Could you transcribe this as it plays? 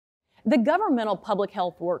The governmental public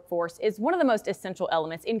health workforce is one of the most essential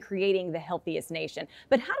elements in creating the healthiest nation.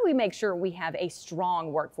 But how do we make sure we have a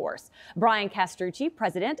strong workforce? Brian Castrucci,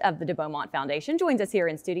 president of the deBeaumont Foundation, joins us here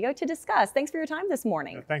in studio to discuss. Thanks for your time this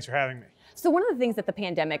morning. Thanks for having me. So one of the things that the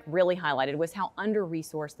pandemic really highlighted was how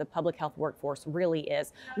under-resourced the public health workforce really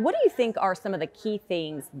is. What do you think are some of the key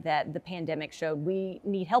things that the pandemic showed we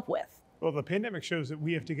need help with? Well, the pandemic shows that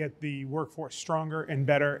we have to get the workforce stronger and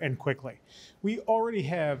better and quickly. We already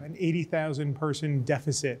have an 80,000 person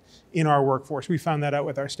deficit in our workforce. We found that out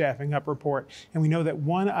with our Staffing Up report. And we know that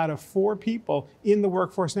 1 out of 4 people in the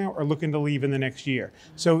workforce now are looking to leave in the next year.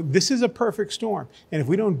 So this is a perfect storm. And if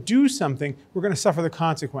we don't do something, we're going to suffer the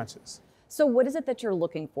consequences. So what is it that you're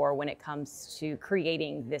looking for when it comes to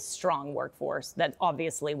creating this strong workforce that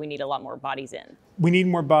obviously we need a lot more bodies in? We need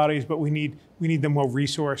more bodies, but we need them well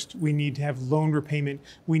resourced. We need to have loan repayment.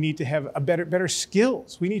 We need to have better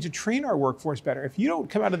skills. We need to train our workforce better. If you don't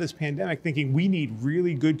come out of this pandemic thinking we need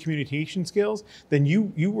really good communication skills, then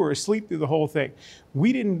you were asleep through the whole thing.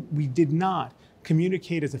 We did not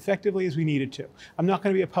communicate as effectively as we needed to. I'm not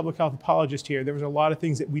going to be a public health apologist here. There was a lot of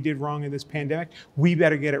things that we did wrong in this pandemic. We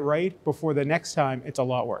better get it right before the next time it's a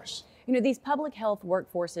lot worse. You know, these public health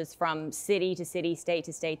workforces from city to city, state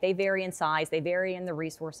to state, they vary in size, they vary in the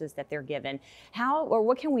resources that they're given. How or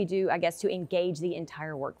what can we do, I guess, to engage the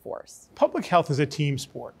entire workforce? Public health is a team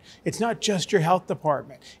sport. It's not just your health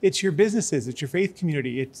department. It's your businesses, it's your faith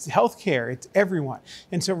community, it's healthcare, it's everyone.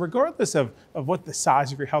 And so regardless of what the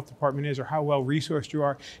size of your health department is or how well resourced you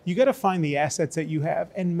are, you got to find the assets that you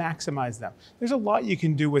have and maximize them. There's a lot you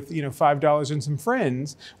can do with, $5 and some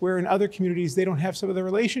friends, where in other communities they don't have some of the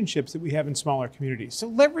relationships that we have in smaller communities. So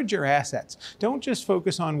leverage your assets. Don't just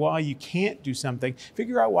focus on why you can't do something.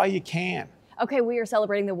 Figure out why you can. Okay, we are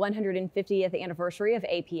celebrating the 150th anniversary of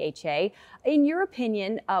APHA. In your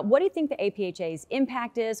opinion, what do you think the APHA's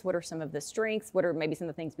impact is? What are some of the strengths? What are maybe some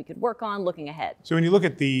of the things we could work on looking ahead? So when you look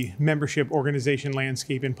at the membership organization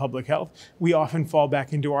landscape in public health, we often fall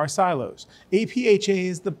back into our silos.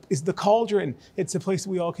 APHA is the cauldron. It's a place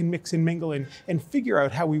that we all can mix and mingle in and figure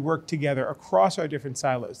out how we work together across our different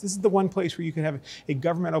silos. This is the one place where you can have a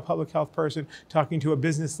governmental public health person talking to a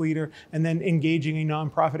business leader and then engaging a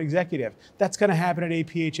nonprofit executive. That's going to happen at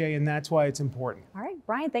APHA, and that's why it's important. All right,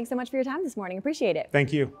 Brian, thanks so much for your time this morning. Appreciate it.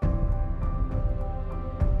 Thank you.